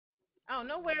Oh,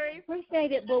 no worries.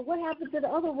 Appreciate it, but what happened to the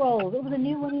other roles? There was a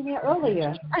new one in there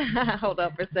earlier. Hold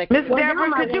up for a second. Miss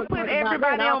Deborah, could you put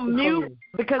everybody on mute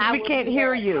because we can't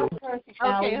hear you?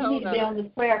 Okay, you need to be on this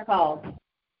prayer call.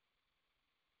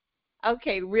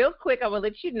 Okay, real quick, I will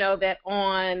let you know that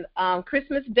on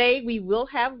Christmas Day, we will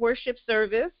have worship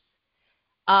service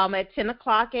at 10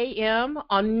 o'clock a.m.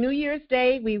 On New Year's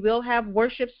Day, we will have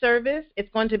worship service. It's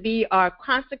going to be our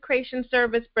consecration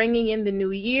service, bringing in the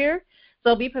new year.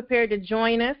 So be prepared to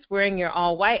join us wearing your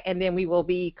all white, and then we will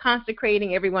be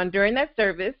consecrating everyone during that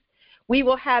service. We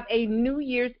will have a New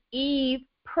Year's Eve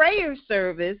prayer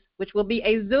service, which will be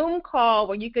a Zoom call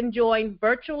where you can join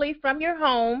virtually from your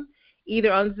home,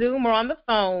 either on Zoom or on the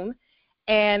phone,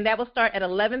 and that will start at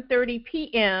 11:30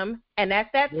 p.m., and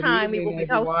at that time we will be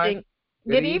hosting.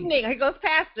 Good evening. Here goes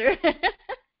Pastor.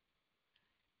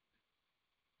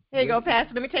 Here you go,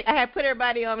 Pastor. I have put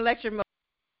everybody on lecture mode.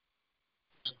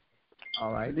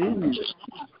 All right. Good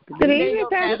evening,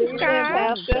 Pastor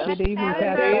Scott. Good evening,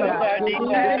 Pastor.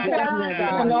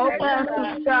 Hello,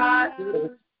 Pastor Scott.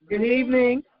 Good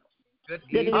evening. Good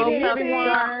evening,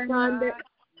 everyone.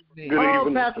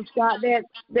 Pastor Scott,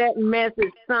 that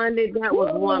message Sunday, that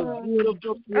was one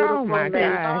beautiful message.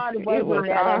 God, it was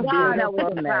that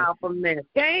was a powerful message.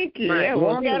 Thank you. Right. That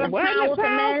was a powerful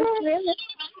message.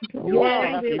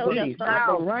 Yes, it was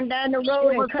powerful. Run down the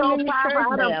road and come in the church.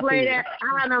 I done played that.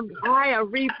 I have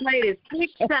replayed it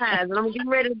 6 times, and I'm getting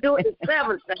ready to do it the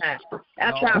 7th time.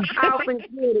 That's how powerful and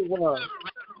good it was.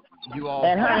 You all.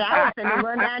 And honey, I was going to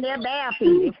run down there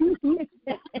barefooted.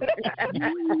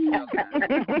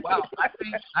 Well,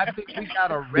 I think we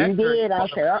got a record. You did. I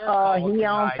said, he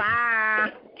on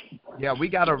fire. Yeah, we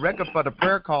got a record for the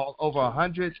prayer call. Over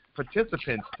 100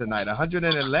 participants tonight.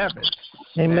 111.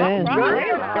 Amen.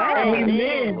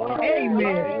 Amen.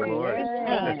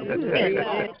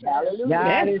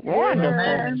 God is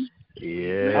wonderful.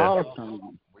 Yeah.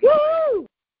 Awesome. Woo!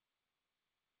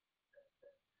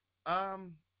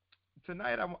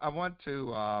 Tonight I want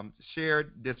to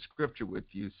share this scripture with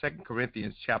you, 2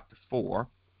 Corinthians chapter 4,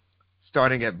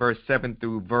 starting at verse 7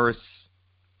 through verse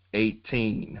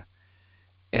 18.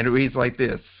 And it reads like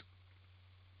this: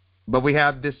 But we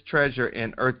have this treasure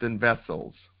in earthen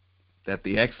vessels, that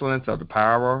the excellence of the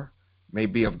power may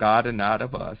be of God and not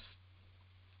of us.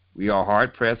 We are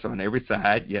hard pressed on every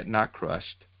side, yet not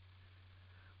crushed.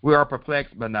 We are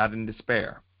perplexed, but not in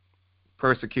despair.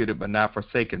 Persecuted, but not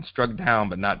forsaken. Struck down,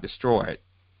 but not destroyed.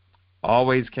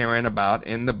 Always carrying about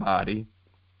in the body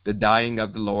the dying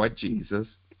of the Lord Jesus,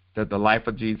 that the life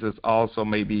of Jesus also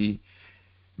may be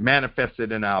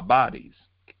manifested in our bodies.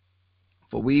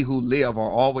 For we who live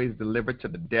are always delivered to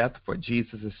the death for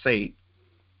Jesus' sake,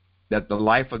 that the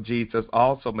life of Jesus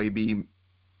also may be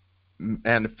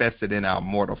manifested in our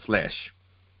mortal flesh.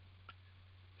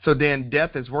 So then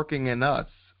death is working in us,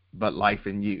 but life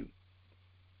in you.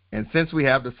 And since we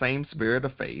have the same spirit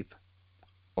of faith,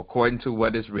 according to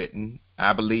what is written,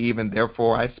 I believe and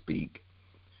therefore I speak,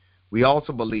 we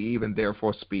also believe and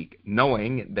therefore speak,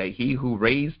 knowing that he who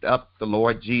raised up the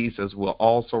Lord Jesus will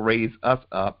also raise us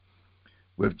up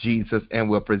with Jesus and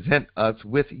will present us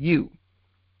with you.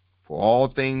 For all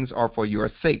things are for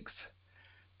your sakes,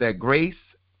 that grace,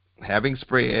 having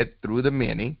spread through the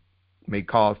many, may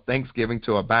cause thanksgiving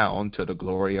to abound to the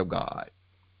glory of God.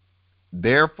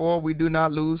 Therefore we do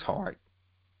not lose heart,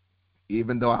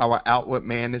 even though our outward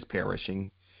man is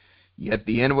perishing, yet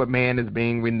the inward man is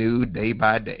being renewed day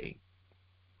by day.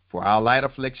 For our light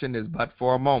affliction is but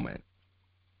for a moment,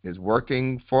 is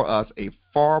working for us a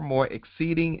far more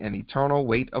exceeding and eternal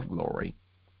weight of glory,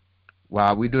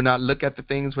 while we do not look at the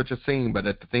things which are seen, but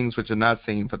at the things which are not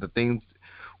seen. For the things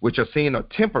which are seen are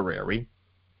temporary,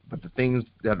 but the things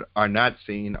that are not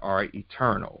seen are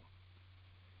eternal.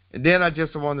 And then I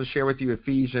just want to share with you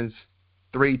Ephesians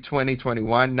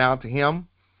 3:20-21. Now to him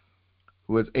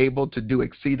who is able to do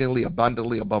exceedingly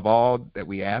abundantly above all that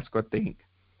we ask or think,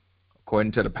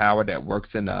 according to the power that works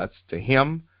in us, to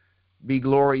him be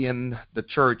glory in the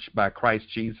church by Christ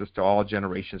Jesus to all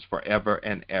generations forever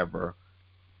and ever.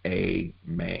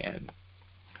 Amen.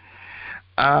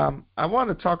 I want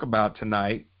to talk about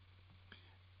tonight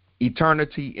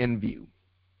eternity in view.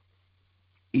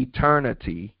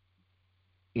 Eternity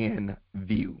in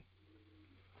view.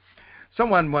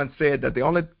 Someone once said that the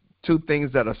only two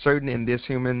things that are certain in this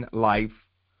human life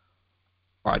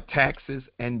are taxes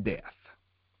and death.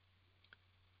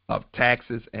 Of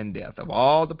taxes and death. Of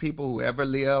all the people who ever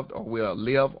lived or will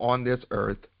live on this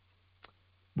earth,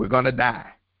 we're going to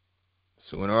die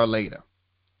sooner or later.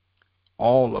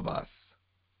 All of us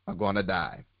are going to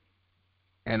die.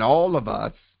 And all of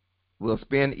us will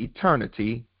spend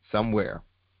eternity somewhere.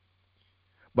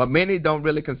 But many don't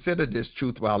really consider this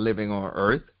truth while living on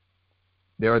earth.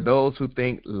 There are those who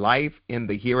think life in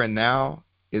the here and now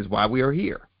is why we are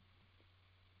here.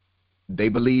 They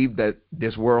believe that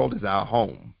this world is our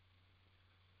home.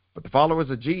 But the followers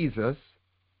of Jesus,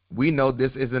 we know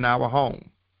this isn't our home.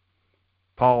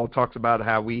 Paul talks about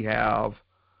how we have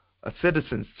a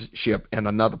citizenship in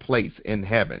another place in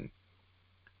heaven.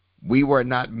 We were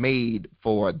not made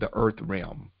for the earth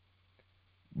realm,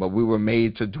 but we were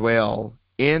made to dwell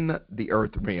in the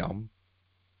earth realm,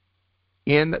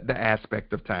 in the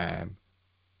aspect of time,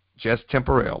 just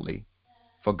temporarily,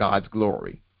 for God's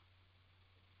glory.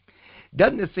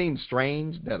 Doesn't it seem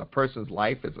strange that a person's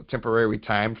life is a temporary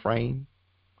time frame?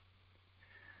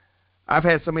 I've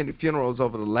had so many funerals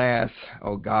over the last,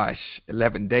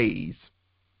 11 days.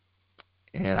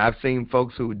 And I've seen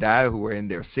folks who died who were in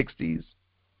their 60s,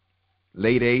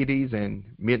 late 80s, and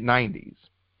mid-90s.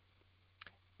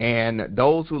 And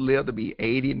those who live to be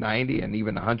 80, 90, and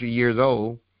even 100 years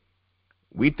old,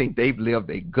 we think they've lived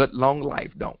a good, long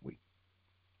life, don't we?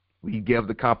 We give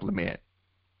the compliment.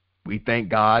 We thank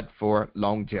God for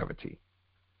longevity.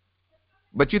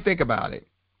 But you think about it.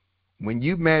 When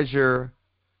you measure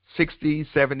 60,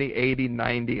 70, 80,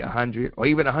 90, 100, or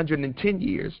even 110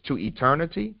 years to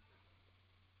eternity,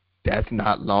 that's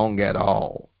not long at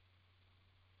all.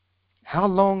 How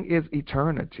long is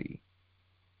eternity?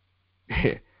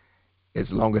 It's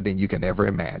longer than you can ever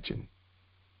imagine.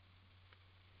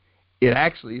 It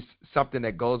actually is something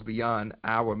that goes beyond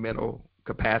our mental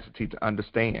capacity to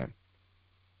understand.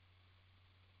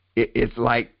 It's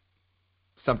like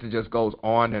something just goes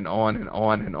on and on and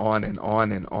on and on and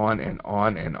on and on and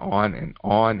on and on and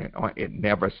on and on. It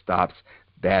never stops.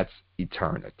 That's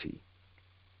eternity.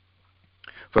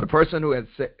 For the person who has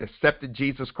accepted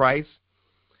Jesus Christ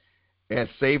as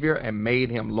Savior and made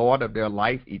him Lord of their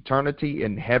life, eternity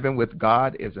in heaven with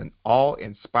God is an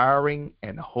awe-inspiring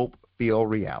and hope-filled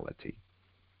reality.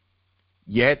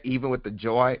 Yet, even with the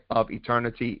joy of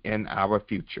eternity in our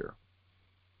future,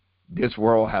 this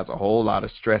world has a whole lot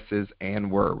of stresses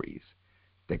and worries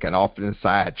that can often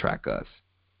sidetrack us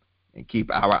and keep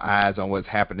our eyes on what's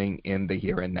happening in the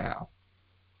here and now.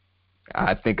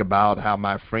 I think about how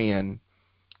my friend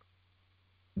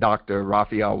Dr.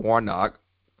 Raphael Warnock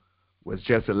was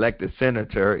just elected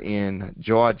senator in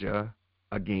Georgia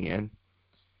again,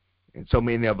 and so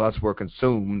many of us were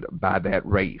consumed by that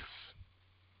race.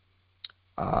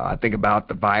 I think about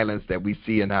the violence that we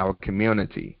see in our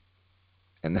community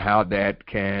and how that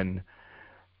can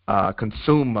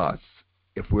consume us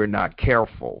if we're not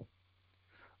careful.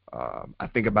 I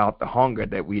think about the hunger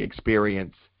that we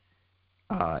experience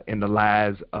in the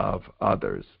lives of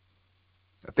others.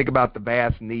 I think about the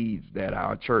vast needs that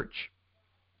our church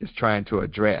is trying to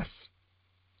address.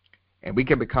 And we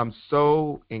can become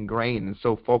so ingrained and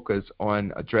so focused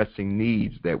on addressing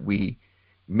needs that we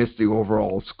miss the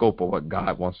overall scope of what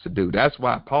God wants to do. That's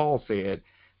why Paul said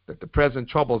that the present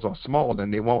troubles are small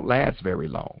and they won't last very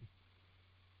long.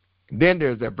 And then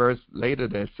there's that verse later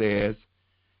that says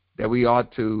that we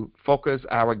ought to focus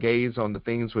our gaze on the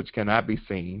things which cannot be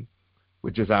seen,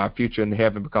 which is our future in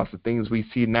heaven, because the things we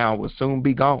see now will soon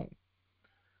be gone.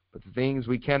 But the things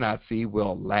we cannot see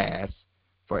will last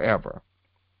forever.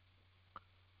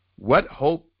 What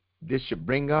hope this should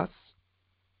bring us,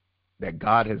 that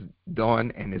God has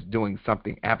done and is doing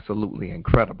something absolutely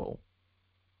incredible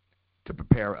to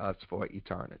prepare us for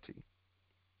eternity.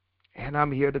 And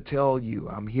I'm here to tell you,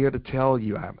 I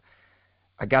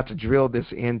got to drill this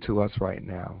into us right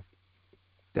now,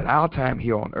 that our time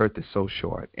here on earth is so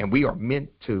short, and we are meant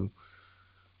to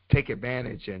take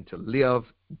advantage and to live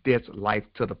this life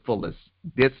to the fullest.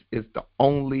 This is the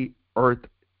only earth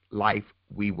life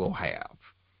we will have.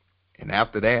 And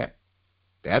after that,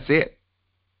 that's it.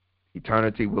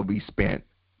 Eternity will be spent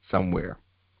somewhere.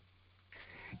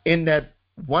 In that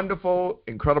wonderful,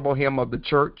 incredible hymn of the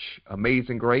church,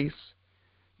 Amazing Grace,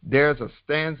 there's a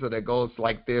stanza that goes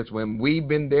like this: when we've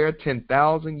been there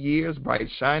 10,000 years, bright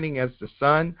shining as the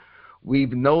sun,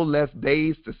 we've no less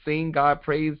days to sing God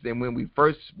praise than when we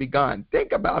first begun.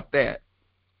 Think about that.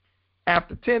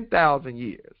 After 10,000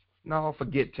 years, no,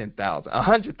 forget 10,000,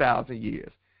 100,000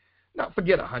 years. No,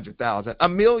 forget 100,000, a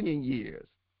million years.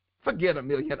 Forget a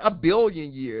million, a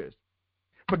billion years.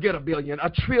 Forget a billion, a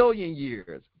trillion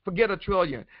years. Forget a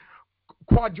trillion,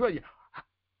 quadrillion.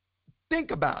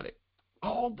 Think about it.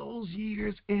 All those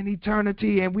years in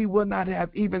eternity, and we will not have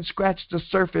even scratched the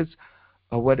surface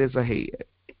of what is ahead.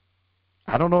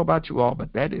 I don't know about you all,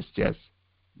 but that is just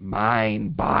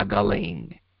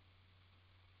mind-boggling.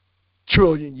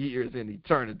 Trillion years in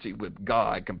eternity with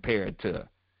God compared to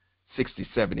 60,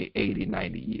 70, 80,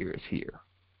 90 years here.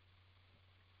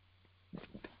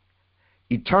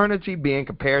 Eternity being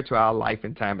compared to our life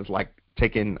and time is like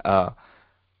taking a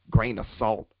grain of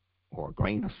salt or a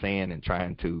grain of sand and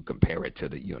trying to compare it to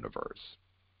the universe.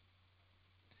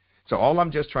 So all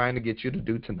I'm just trying to get you to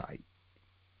do tonight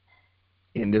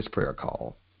in this prayer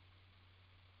call,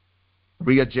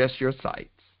 readjust your sights.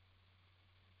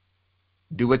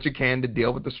 Do what you can to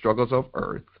deal with the struggles of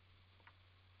earth,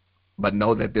 but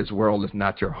know that this world is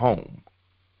not your home.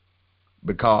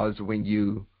 Because when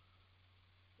you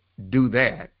do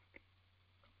that,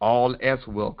 all else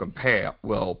will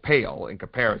pale in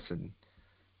comparison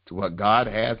to what God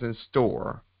has in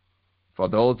store for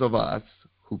those of us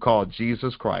who call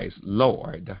Jesus Christ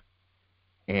Lord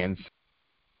and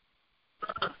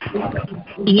Praise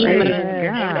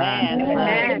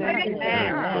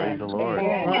the Lord.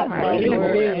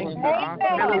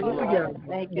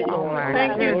 Thank you, Lord.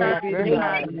 Thank you,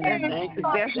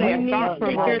 definitely a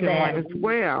thought-provoking one as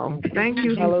well. Thank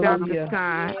you, Dr.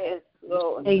 Scott.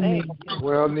 Amen.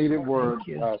 Well-needed word.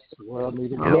 Yes,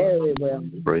 well-needed word. Very well.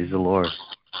 Praise the Lord.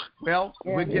 Well,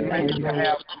 we're getting ready to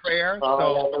have prayer,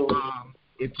 so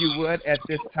if you would, at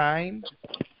this time,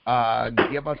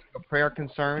 give us the prayer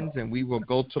concerns, and we will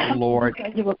go to the Lord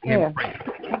in prayer.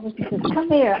 Come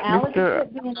here, Alex.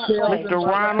 Mr.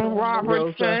 Ronald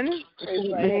Robertson,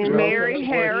 Miss Mary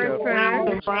Harrison,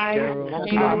 Miss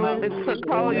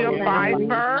Latoya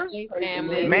Pfeiffer,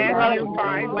 Matthew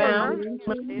Pfeiffer,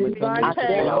 Miss Pat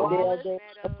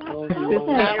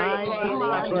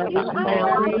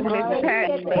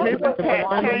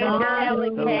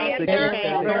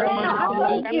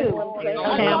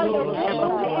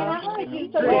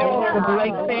The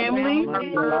Blake family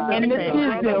and the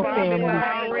Tisdale family.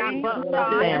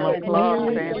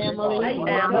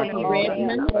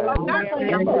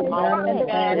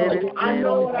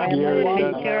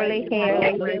 Shirley Harris,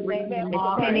 Miss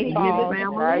Penny Fall,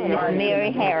 Miss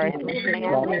Mary Harris,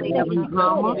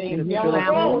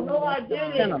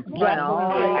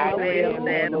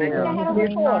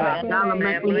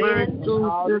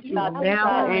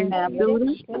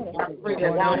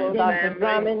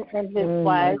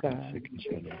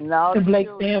 The Blake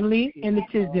family and the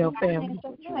Tisdale family.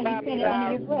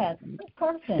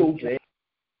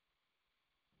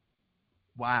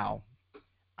 Wow.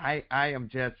 I am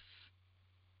just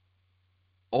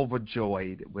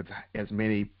overjoyed with as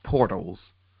many portals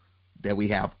that we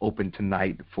have open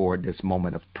tonight for this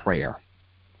moment of prayer.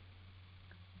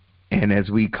 And as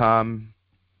we come,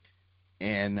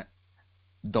 and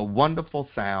the wonderful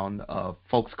sound of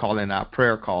folks calling out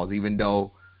prayer calls, even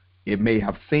though it may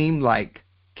have seemed like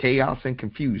chaos and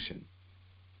confusion,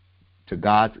 to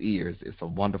God's ears, it's a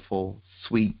wonderful,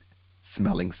 sweet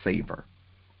smelling savor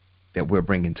that we're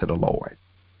bringing to the Lord.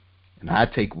 And I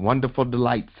take wonderful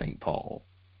delight, St. Paul,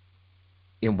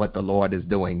 in what the Lord is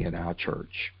doing in our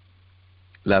church.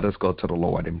 Let us go to the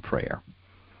Lord in prayer.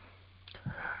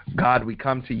 God, we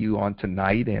come to you on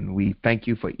tonight, and we thank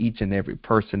you for each and every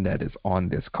person that is on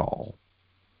this call.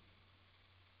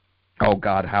 Oh,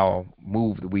 God, how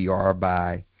moved we are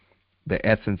by the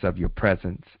essence of your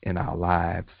presence in our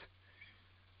lives,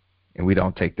 and we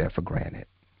don't take that for granted.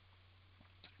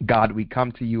 God, we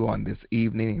come to you on this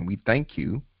evening, and we thank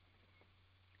you.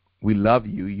 We love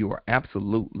you. You are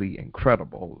absolutely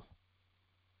incredible.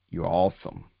 You're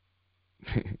awesome.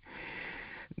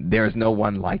 There is no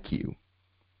one like you.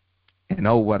 And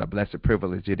oh, what a blessed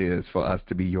privilege it is for us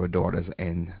to be your daughters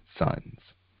and sons.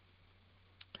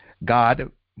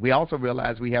 God, we also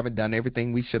realize we haven't done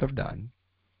everything we should have done.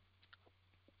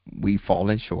 We've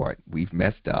fallen short. We've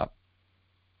messed up.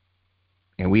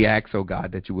 And we ask, oh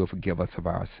God, that you will forgive us of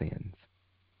our sins.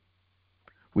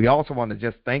 We also want to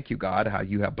just thank you, God, how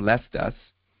you have blessed us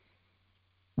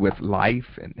with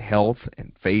life and health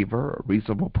and favor, a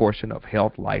reasonable portion of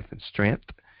health, life, and strength.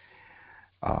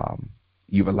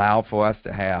 You've allowed for us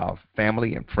to have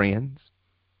family and friends.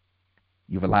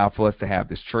 You've allowed for us to have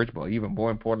this church, but even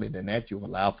more importantly than that, you've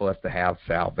allowed for us to have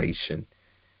salvation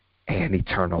and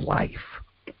eternal life.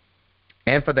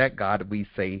 And for that, God, we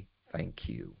say thank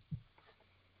you.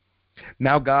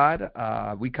 Now, God,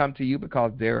 we come to you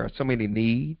because there are so many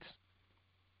needs.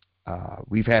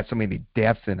 We've had so many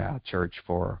deaths in our church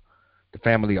for the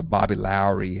family of Bobby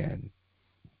Lowry and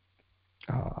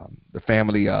the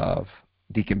family of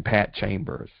Deacon Pat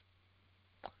Chambers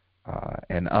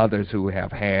and others who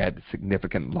have had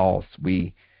significant loss.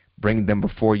 We bring them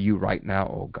before you right now,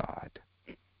 oh God,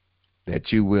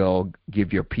 that you will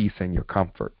give your peace and your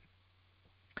comfort.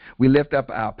 We lift up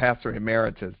our pastor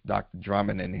emeritus, Dr.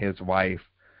 Drummond, and his wife,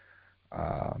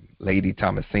 Lady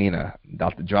Thomasina.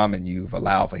 Dr. Drummond, you've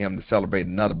allowed for him to celebrate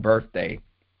another birthday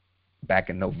back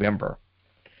in November.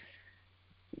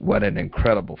 What an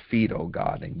incredible feat, oh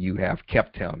God, and you have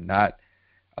kept him not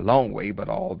a long way, but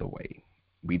all the way.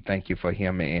 We thank you for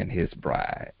him and his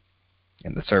bride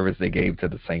and the service they gave to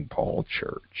the St. Paul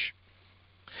Church.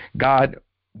 God,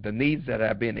 the needs that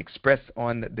have been expressed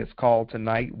on this call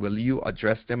tonight, will you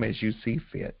address them as you see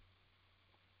fit?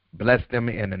 Bless them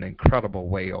in an incredible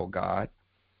way, oh God,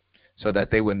 so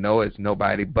that they will know it's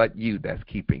nobody but you that's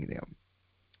keeping them.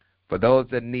 For those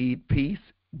that need peace,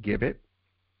 give it.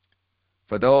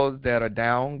 For those that are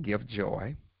down, give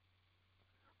joy.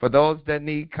 For those that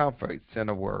need comfort, send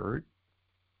a word.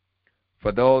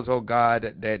 For those, oh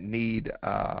God, that need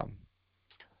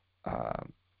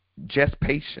just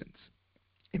patience,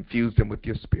 infuse them with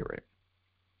your spirit.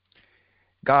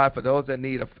 God, for those that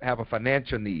have a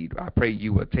financial need, I pray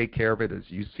you will take care of it as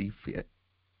you see fit.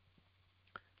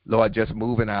 Lord, just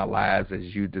move in our lives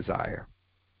as you desire.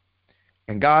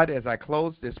 And God, as I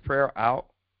close this prayer out,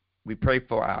 we pray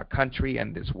for our country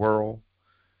and this world.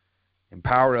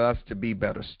 Empower us to be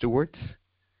better stewards.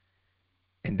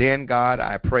 And then, God,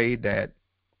 I pray that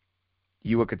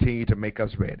you will continue to make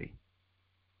us ready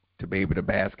to be able to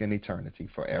bask in eternity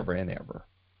forever and ever.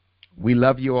 We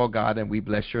love you, oh God, and we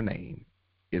bless your name.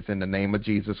 It's in the name of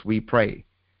Jesus we pray.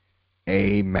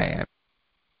 Amen.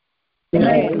 For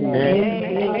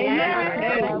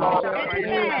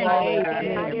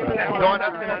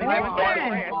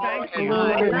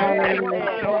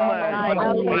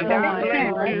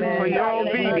your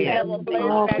obedience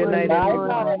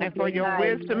and for your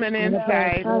wisdom and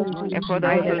insight and for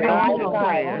those anointed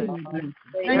prayers.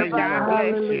 May God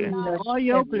bless you. All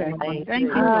your blessings. Thank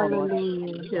you, Lord.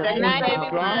 Good night,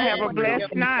 everyone. Have a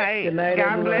blessed night.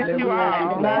 God bless you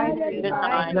all.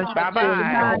 Bye-bye.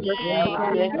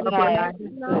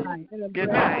 Good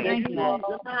night.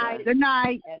 Good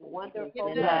night. And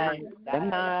wonderful night. Good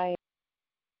night.